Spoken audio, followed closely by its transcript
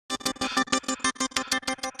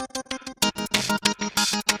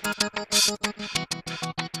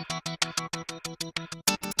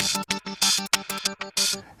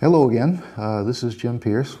Hello again. This is Jim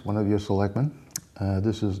Pierce, one of your selectmen.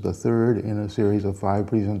 This is the third in a series of 5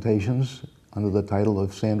 presentations under the title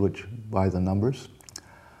of Sandwich by the Numbers.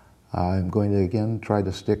 I'm going to again try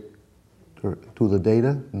to stick to the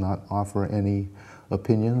data, not offer any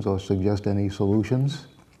opinions or suggest any solutions.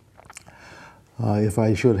 If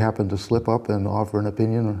I should happen to slip up and offer an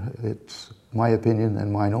opinion, it's my opinion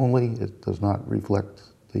and mine only. It does not reflect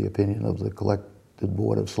the opinion of the collected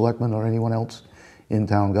Board of Selectmen or anyone else in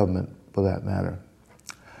town government, for that matter.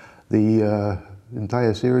 The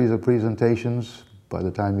entire series of presentations, by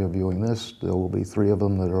the time you're viewing this, there will be 3 of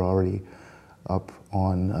them that are already up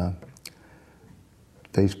on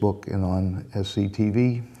Facebook and on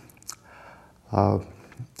SCTV.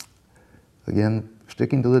 Again,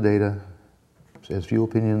 sticking to the data, as few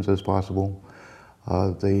opinions as possible.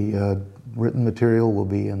 The written material will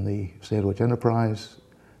be in the Sandwich Enterprise,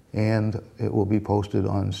 and it will be posted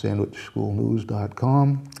on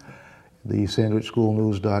sandwichschoolnews.com. The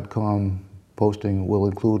sandwichschoolnews.com posting will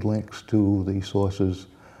include links to the sources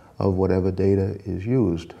of whatever data is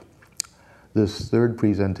used. This third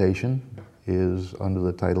presentation is under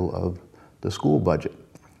the title of the school budget.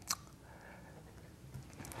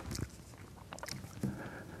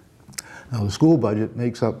 Now, the school budget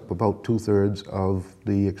makes up about 2/3 of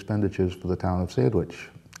the expenditures for the town of Sandwich.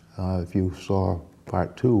 If you saw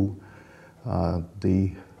Part 2,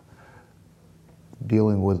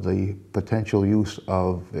 dealing with the potential use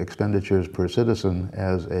of expenditures per citizen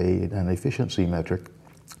as an efficiency metric.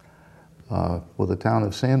 For the town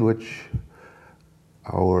of Sandwich,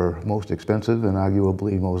 our most expensive and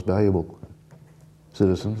arguably most valuable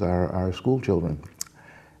citizens are our school children.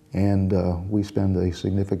 And we spend a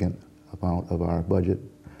significant amount of our budget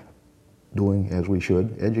doing as we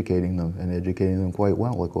should, educating them, and educating them quite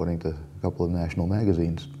well, according to a couple of national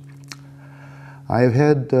magazines. I have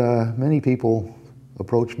had many people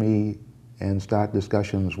approach me and start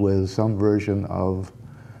discussions with some version of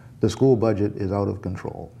the school budget is out of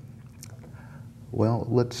control. Well,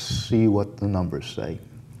 let's see what the numbers say.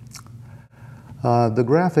 The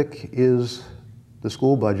graphic is the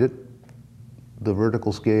school budget. The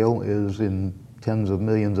vertical scale is in tens of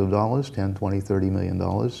millions of dollars, 10, 20, $30 million.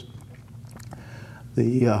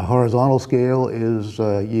 The horizontal scale is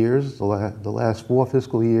years, the last 4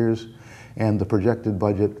 fiscal years, and the projected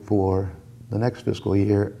budget for the next fiscal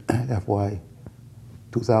year, FY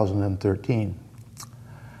 2013.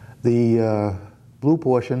 The blue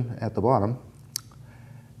portion at the bottom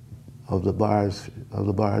of the bars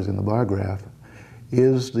in the bar graph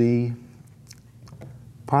is the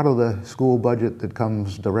part of the school budget that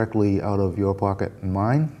comes directly out of your pocket and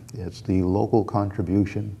mine. It's the local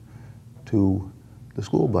contribution to the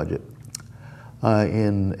school budget.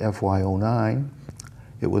 In FY09,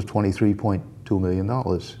 it was $23.2 million.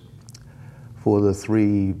 For the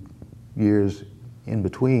 3 years in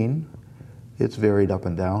between, it's varied up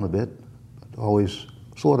and down a bit, always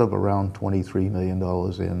sort of around $23 million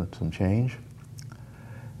and some change.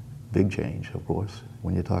 Big change, of course,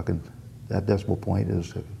 when you're talking. That decimal point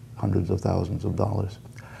is hundreds of thousands of dollars.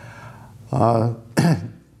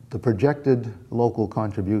 The projected local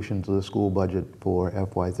contribution to the school budget for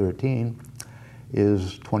FY13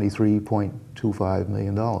 is $23.25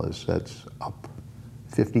 million. That's up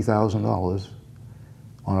 $50,000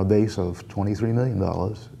 on a base of $23 million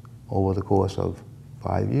over the course of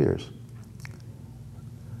 5 years.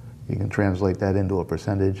 You can translate that into a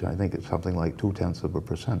percentage. I think it's something like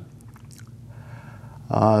 0.2%.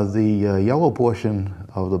 The yellow portion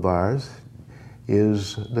of the bars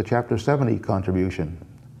is the Chapter 70 contribution,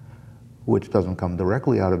 which doesn't come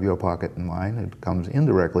directly out of your pocket and mine. It comes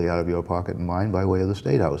indirectly out of your pocket and mine by way of the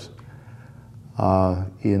State House.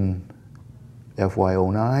 In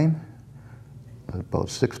FY09, about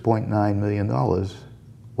 $6.9 million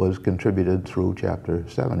was contributed through Chapter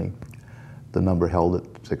 70. The number held at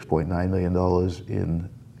 $6.9 million in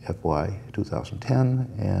FY 2010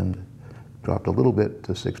 and dropped a little bit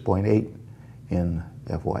to 6.8 in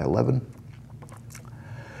FY11.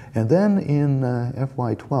 And then in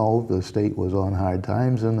FY12, the state was on hard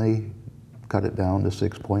times and they cut it down to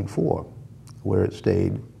 6.4, where it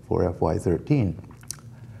stayed for FY13.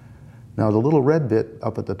 Now the little red bit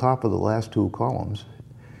up at the top of the last 2 columns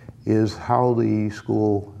is how the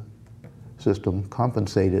school system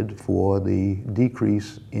compensated for the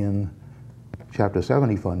decrease in Chapter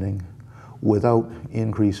 70 funding without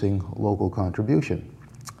increasing local contribution.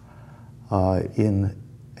 In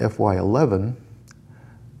FY11,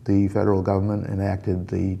 the federal government enacted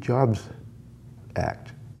the Jobs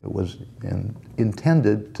Act. It was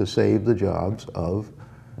intended to save the jobs of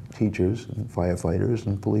teachers and firefighters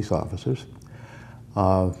and police officers.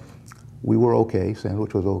 We were okay,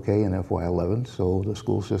 Sandwich was okay in FY11, so the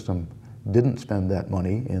school system didn't spend that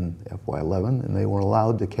money in FY11, and they were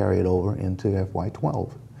allowed to carry it over into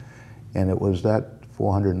FY12. And it was that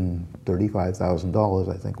 $435,000,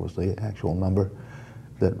 I think was the actual number,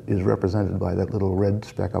 that is represented by that little red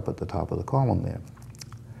speck up at the top of the column there.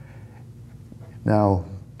 Now,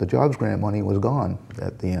 the jobs grant money was gone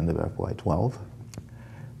at the end of FY12.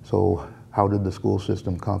 So how did the school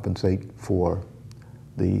system compensate for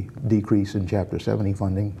the decrease in Chapter 70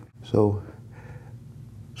 funding? So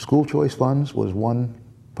school choice funds was one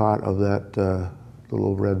part of that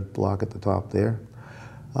little red block at the top there.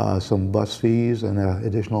 Some bus fees and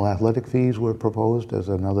additional athletic fees were proposed as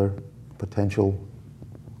another potential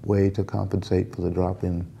way to compensate for the drop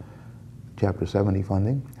in Chapter 70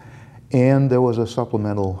 funding. And there was a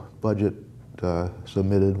supplemental budget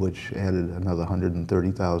submitted which added another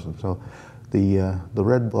 $130,000. So the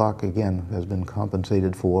red block again has been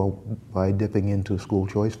compensated for by dipping into school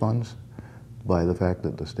choice funds, by the fact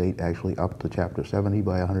that the state actually upped the Chapter 70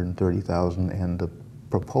 by $130,000, and the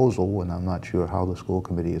proposal, and I'm not sure how the school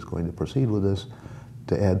committee is going to proceed with this,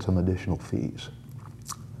 to add some additional fees.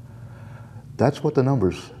 That's what the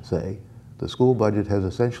numbers say. The school budget has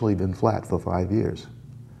essentially been flat for 5 years.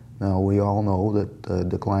 Now, we all know that the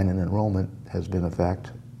decline in enrollment has been a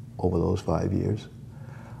fact over those 5 years.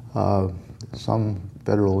 Some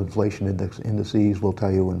federal inflation indices will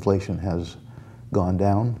tell you inflation has gone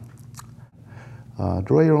down.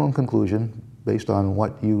 Draw your own conclusion based on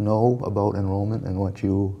what you know about enrollment and what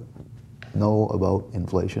you know about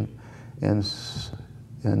inflation, and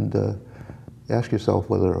ask yourself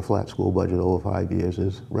whether a flat school budget over 5 years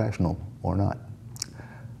is rational or not.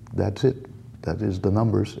 That's it. That is the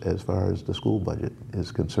numbers as far as the school budget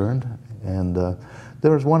is concerned. And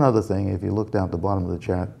there is one other thing. If you look down at the bottom of the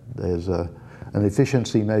chart, there's an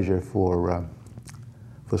efficiency measure for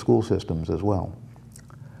school systems as well.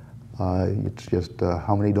 It's just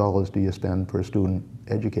how many dollars do you spend per student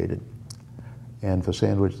educated? And for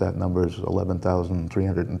Sandwich, that number is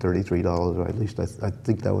 $11,333, or at least I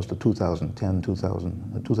think that was the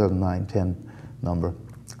 2009-10 number.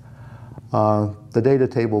 The data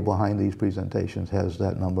table behind these presentations has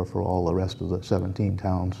that number for all the rest of the 17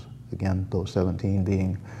 towns. Again, those 17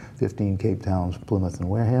 being 15 Cape Towns, Plymouth, and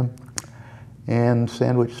Wareham. And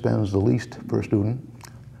Sandwich spends the least per student.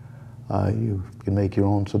 You can make your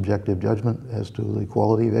own subjective judgment as to the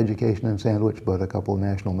quality of education in Sandwich, but a couple of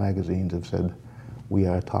national magazines have said we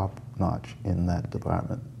are top notch in that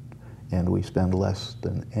department. And we spend less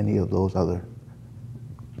than any of those other,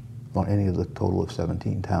 or any of the total of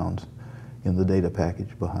 17 towns in the data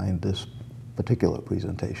package behind this particular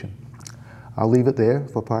presentation. I'll leave it there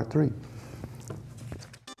for part 3.